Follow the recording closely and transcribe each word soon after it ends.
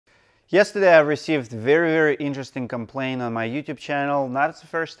Yesterday I received very interesting complaint on my YouTube channel. Not it's the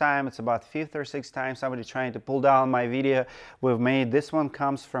first time, it's about fifth or sixth time somebody trying to pull down my video we've made. This one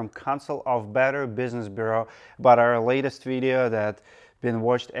comes from Council of Better Business Bureau about our latest video that been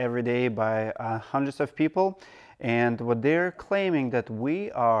watched every day by hundreds of people. And what they're claiming that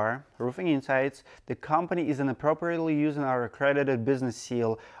we are, Roofing Insights, the company is inappropriately using our accredited business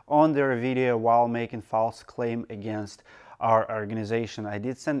seal on their video while making false claim against our organization. I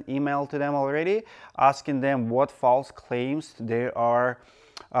did send email to them already asking them what false claims they are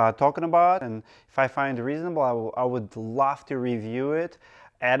talking about, and if I find it reasonable, I would love to review it,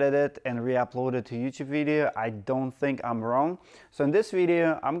 edit it, and re-upload it to YouTube video. I don't think I'm wrong. So in this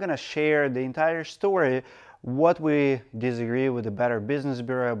video, I'm gonna share the entire story, what we disagree with the Better Business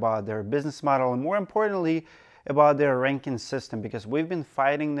Bureau about their business model, and more importantly, about their ranking system, because we've been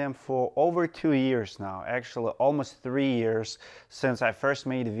fighting them for over 2 years now, actually almost 3 years since I first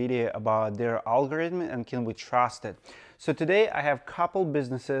made a video about their algorithm and can we trust it. So today I have couple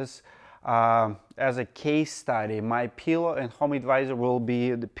businesses as a case study. My Pillow and Home Advisor will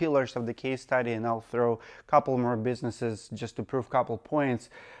be the pillars of the case study, and I'll throw a couple more businesses just to prove a couple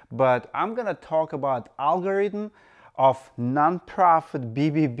points. But I'm gonna talk about algorithm of non-profit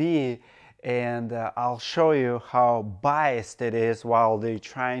BBB, and I'll show you how biased it is while they're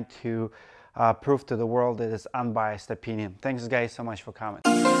trying to prove to the world that it's unbiased opinion. Thanks guys so much for coming.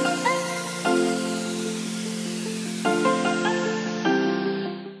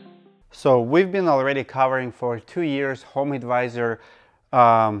 So we've been already covering for 2 years Home Advisor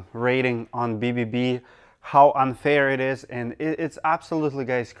rating on BBB, how unfair it is, and it's absolutely,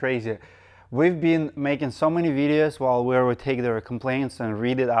 guys, crazy. We've been making so many videos while we would take their complaints and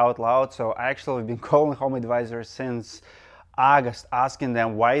read it out loud. So actually I've been calling Home Advisor since August, asking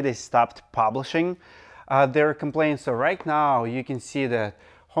them why they stopped publishing their complaints. So right now you can see that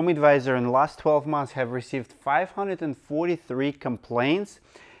Home Advisor in the last 12 months have received 543 complaints.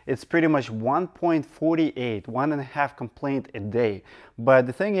 It's pretty much 1.48, 1.5 complaint a day. But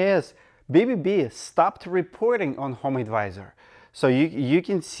the thing is, BBB stopped reporting on Home Advisor. So you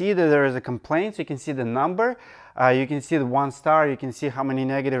can see that there is a complaint, you can see the number, you can see the 1 star, you can see how many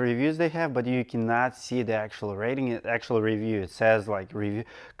negative reviews they have, but you cannot see the actual rating, actual review. It says like review,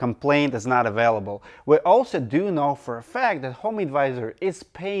 complaint is not available. We also do know for a fact that Home Advisor is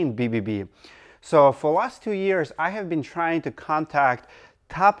paying BBB. So for the last 2 years, I have been trying to contact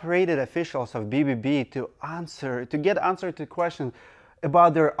top-rated officials of BBB to get answer to questions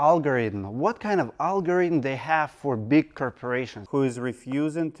about their algorithm. What kind of algorithm they have for big corporations? Who is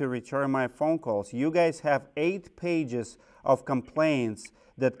refusing to return my phone calls? You guys have 8 pages of complaints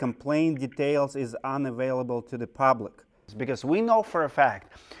that complaint details is unavailable to the public. Because we know for a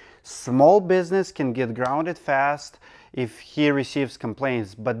fact, small business can get grounded fast if he receives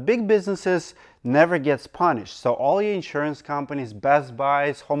complaints, but big businesses never gets punished. So all your insurance companies, Best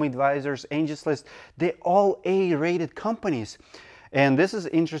Buys, Home Advisors, Angels List, they all A-rated companies. And this is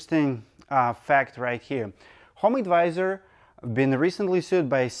interesting fact right here. Home Advisor been recently sued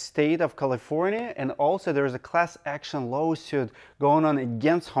by state of California, and also there is a class action lawsuit going on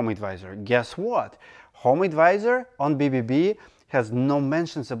against Home Advisor. Guess what? Home Advisor on BBB has no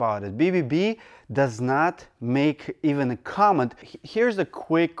mentions about it. BBB does not make even a comment. Here's a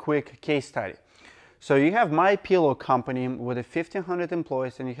quick case study. So you have My Pillow company with 1,500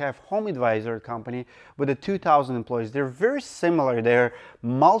 employees, and you have Home Advisor company with 2,000 employees. They're very similar. They're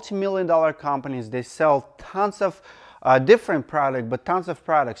multi-million-dollar companies. They sell tons of different products, but tons of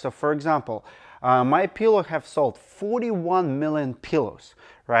products. So for example, My Pillow have sold 41 million pillows,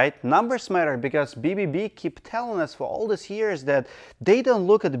 right? Numbers matter because BBB keep telling us for all these years that they don't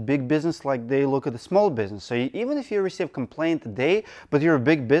look at the big business like they look at the small business. So even if you receive complaint today, but you're a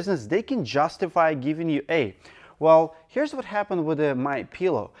big business, they can justify giving you A. Well, here's what happened with My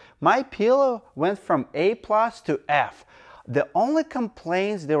Pillow. My Pillow went from A+ to F. The only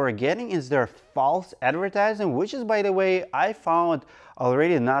complaints they were getting is their false advertising, which is, by the way, I found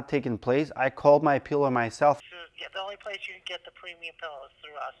already not taking place. I called My Pillow myself. Yeah, the only place you can get the premium pillows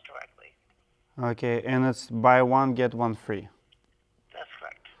through us directly. Okay, and it's buy one, get one free. That's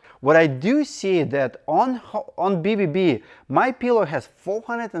correct. What I do see that on BBB, My Pillow has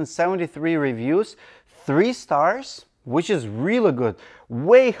 473 reviews, 3 stars, which is really good,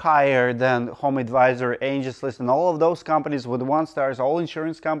 way higher than Home Advisor, Angels List, and all of those companies with 1 stars, all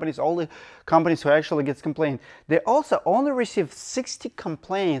insurance companies, all the companies who actually gets complained. They also only received 60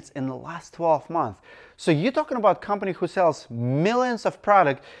 complaints in the last 12 months. So you're talking about a company who sells millions of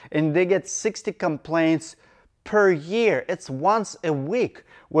products and they get 60 complaints per year. It's once a week,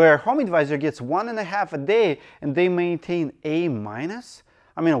 where Home Advisor gets 1.5 a day and they maintain A-.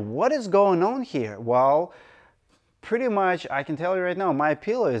 I mean, what is going on here? Well, pretty much I can tell you right now, My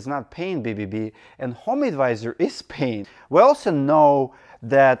Pillow is not paying BBB and HomeAdvisor is paying. We also know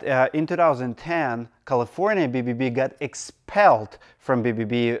that in 2010, California BBB got expelled from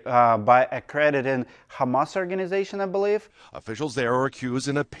BBB by accredited Hamas organization, I believe. Officials there are accused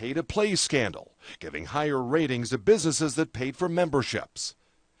in a pay-to-play scandal, giving higher ratings to businesses that paid for memberships.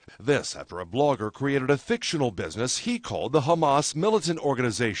 This after a blogger created a fictional business he called the Hamas militant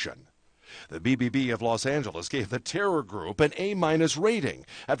organization. The BBB of Los Angeles gave the terror group an A- rating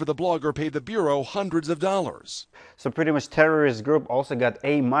after the blogger paid the Bureau hundreds of dollars. So pretty much terrorist group also got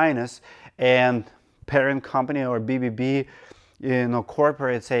A-, and parent company or BBB,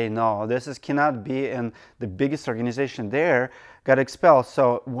 corporate say, no, this cannot be, and the biggest organization there got expelled.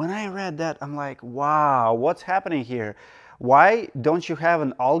 So when I read that, I'm like, wow, what's happening here? Why don't you have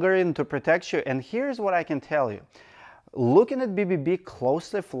an algorithm to protect you? And here's what I can tell you. Looking at BBB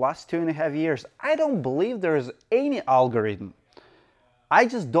closely for the last 2.5 years, I don't believe there is any algorithm. I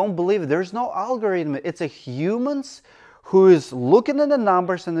just don't believe it. There's no algorithm. It's a humans who is looking at the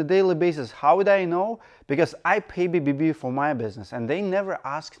numbers on a daily basis. How would I know? Because I pay BBB for my business and they never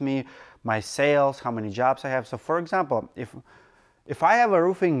asked me my sales, how many jobs I have. So for example, if I have a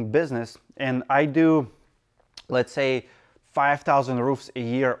roofing business and I do, let's say, 5,000 roofs a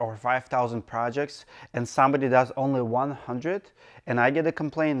year or 5,000 projects, and somebody does only 100, and I get a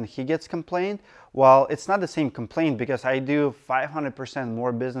complaint and he gets complained, well, it's not the same complaint because I do 500%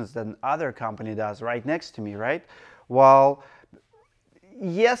 more business than other company does right next to me, right? Well,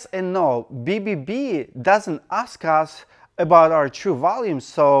 yes and no. BBB doesn't ask us about our true volume,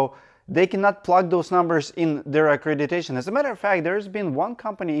 so they cannot plug those numbers in their accreditation. As a matter of fact, there's been one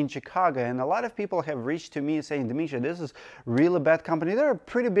company in Chicago, and a lot of people have reached to me saying, Dmitry, this is really bad company. They're a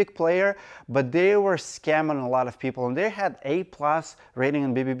pretty big player, but they were scamming a lot of people, and they had A+ rating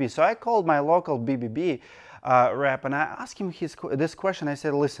in BBB. So I called my local BBB rep, and I asked him this question. I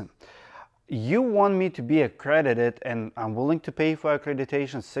said, listen, you want me to be accredited, and I'm willing to pay for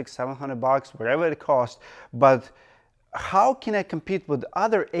accreditation, $600-700, whatever it costs, but how can I compete with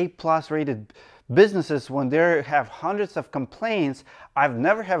other A+ rated businesses when they have hundreds of complaints? I've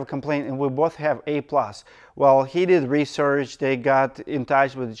never had a complaint and we both have A+. Well, he did research, they got in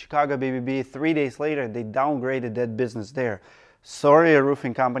touch with the Chicago BBB. 3 days later, they downgraded that business there. Sorry, a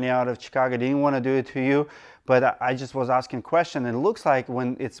roofing company out of Chicago, didn't want to do it to you, but I just was asking a question, and it looks like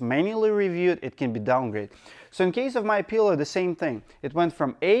when it's manually reviewed, it can be downgraded. So in case of My Pillow, the same thing. It went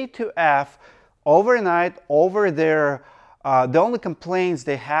from A to F, overnight, over there. The only complaints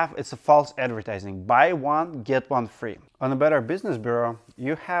they have is a false advertising. Buy one, get one free. On the Better Business Bureau,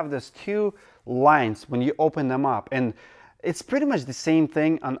 you have these two lines when you open them up. And it's pretty much the same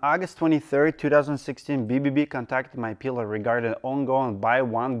thing. On August 23rd, 2016, BBB contacted My Pillow regarding ongoing buy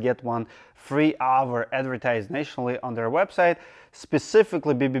one, get one free offer advertised nationally on their website.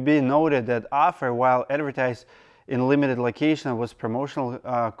 Specifically, BBB noted that offer, while advertised in limited location, was promotional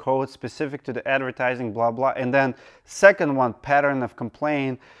code specific to the advertising, blah, blah. And then second one, pattern of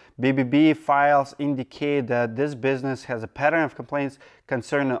complaint. BBB files indicate that this business has a pattern of complaints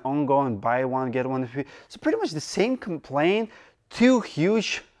concerning ongoing buy one, get one free. So pretty much the same complaint, two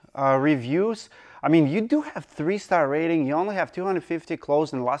huge reviews. I mean, you do have 3-star rating. You only have 250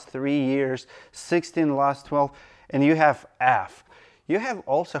 closed in the last 3 years, 16 in the last 12, and you have F. You have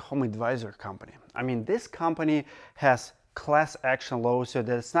also HomeAdvisor company. I mean, this company has class action lawsuit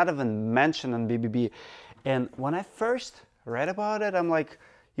that's not even mentioned on BBB. And when I first read about it, I'm like,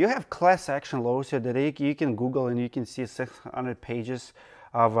 you have class action lawsuit that you can Google and you can see 600 pages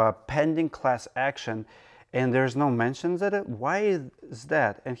of pending class action, and there's no mentions of it. Why is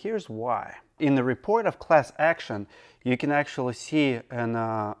that? And here's why. In the report of class action, you can actually see an,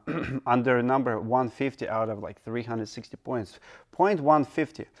 under number 150 out of like 360 points. Point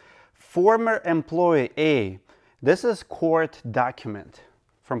 150. Former employee A. This is court document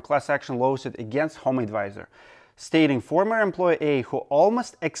from class action lawsuit against HomeAdvisor, stating former employee A, who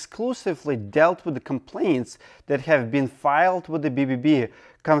almost exclusively dealt with the complaints that have been filed with the BBB,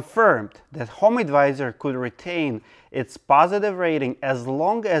 confirmed that HomeAdvisor could retain its positive rating as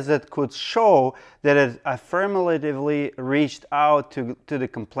long as it could show that it affirmatively reached out to the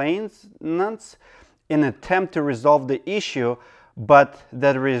complainants in an attempt to resolve the issue, but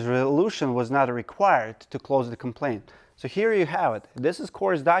that resolution was not required to close the complaint. So here you have it. This is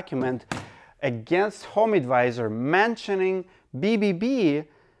court's document against HomeAdvisor mentioning BBB,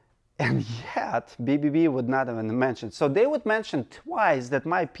 and yet BBB would not even mention. So they would mention twice that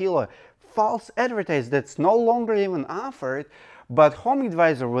My Pillow false advertised that's no longer even offered, But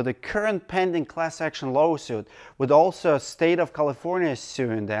HomeAdvisor, with the current pending class action lawsuit, with also state of California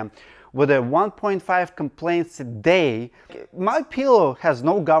suing them, with a 1.5 complaints a day, MyPillow has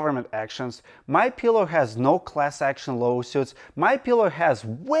no government actions. MyPillow has no class action lawsuits. MyPillow has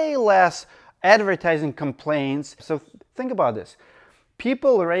way less advertising complaints. So think about this.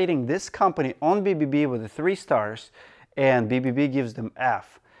 People rating this company on BBB with 3 stars, and BBB gives them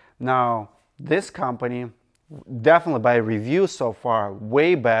F. Now, this company, definitely by reviews so far,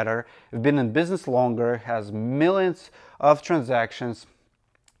 way better, have been in business longer, has millions of transactions,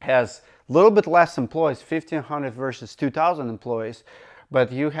 has a little bit less employees, 1,500 versus 2,000 employees,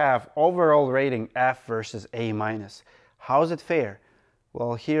 but you have overall rating F versus A minus. How is it fair?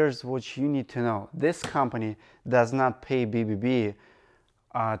 Well, here's what you need to know. This company does not pay BBB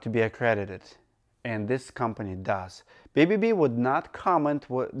to be accredited, and this company does. BBB would not comment.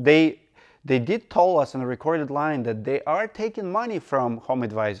 They did tell us on a recorded line that they are taking money from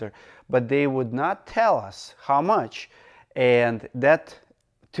HomeAdvisor, but they would not tell us how much. And that,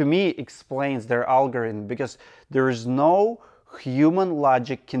 to me, explains their algorithm, because there is no human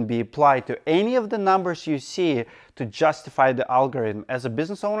logic can be applied to any of the numbers you see to justify the algorithm. As a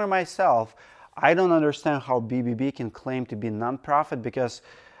business owner myself, I don't understand how BBB can claim to be non-profit, because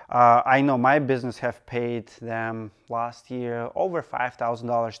I know my business have paid them last year over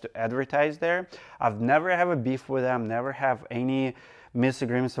 $5,000 to advertise there. I've never have a beef with them, never have any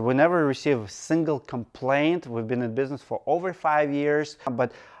misagreements. We never receive a single complaint. We've been in business for over 5 years,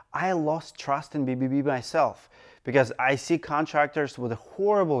 but I lost trust in BBB myself, because I see contractors with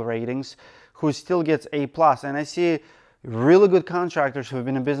horrible ratings who still gets A+, and I see really good contractors who have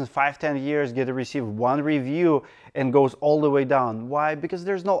been in business 5-10 years get to receive 1 review and goes all the way down. Why? Because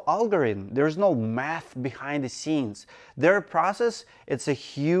there's no algorithm, there's no math behind the scenes. Their process, it's a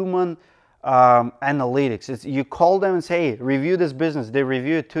human analytics. You call them and say, hey, review this business. They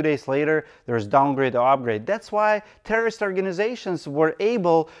review it 2 days later, there's downgrade or upgrade. That's why terrorist organizations were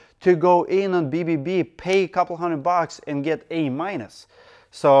able to go in on BBB, pay a couple $100 and get A-.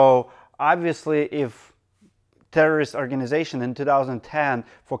 So obviously, if terrorist organization in 2010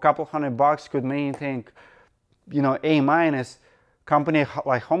 for a couple $100 could maintain, A-, company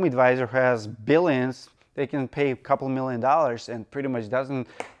like HomeAdvisor has billions, they can pay a couple $1 million, and pretty much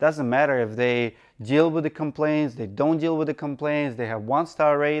doesn't matter if they deal with the complaints, they don't deal with the complaints, they have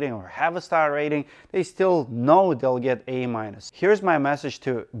 1-star rating or have a star rating, they still know they'll get A-. Here's my message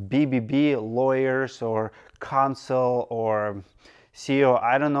to BBB lawyers or counsel or CEO,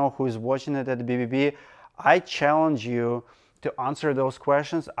 I don't know who's watching it at the BBB. I challenge you to answer those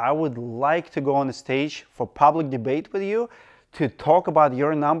questions. I would like to go on the stage for public debate with you to talk about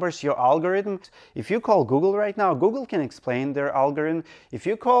your numbers, your algorithms. If you call Google right now, Google can explain their algorithm. If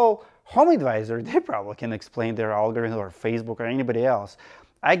you call HomeAdvisor, they probably can explain their algorithm, or Facebook or anybody else.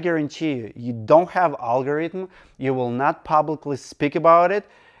 I guarantee you, you don't have algorithm, you will not publicly speak about it,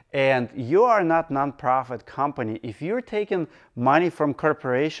 and you are not non-profit company. If you're taking money from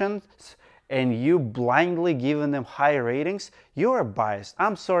corporations and you blindly giving them high ratings, you are biased.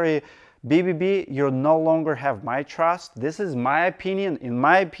 I'm sorry, BBB, you no longer have my trust. This is my opinion. In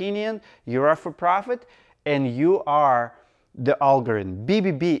my opinion, you are for profit and you are the algorithm.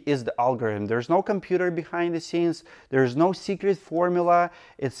 BBB is the algorithm. There's no computer behind the scenes. There's no secret formula.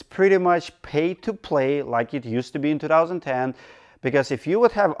 It's pretty much pay to play like it used to be in 2010. Because if you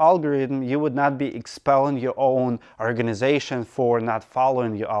would have algorithm, you would not be expelling your own organization for not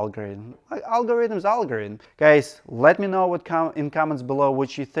following your algorithm. Algorithm's algorithm. Guys, let me know in comments below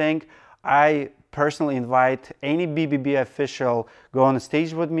what you think. I personally invite any BBB official, go on the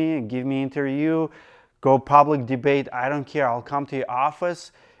stage with me, give me an interview, go public debate. I don't care. I'll come to your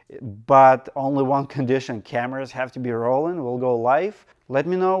office, but only one condition. Cameras have to be rolling. We'll go live. Let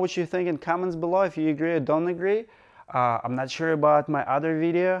me know what you think in comments below if you agree or don't agree. I'm not sure about my other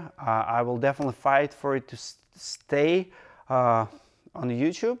video. I will definitely fight for it to stay on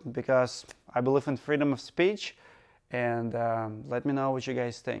YouTube, because I believe in freedom of speech. And let me know what you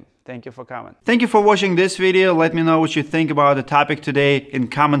guys think. Thank you for coming. Thank you for watching this video. Let me know what you think about the topic today in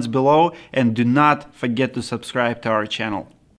comments below, and do not forget to subscribe to our channel.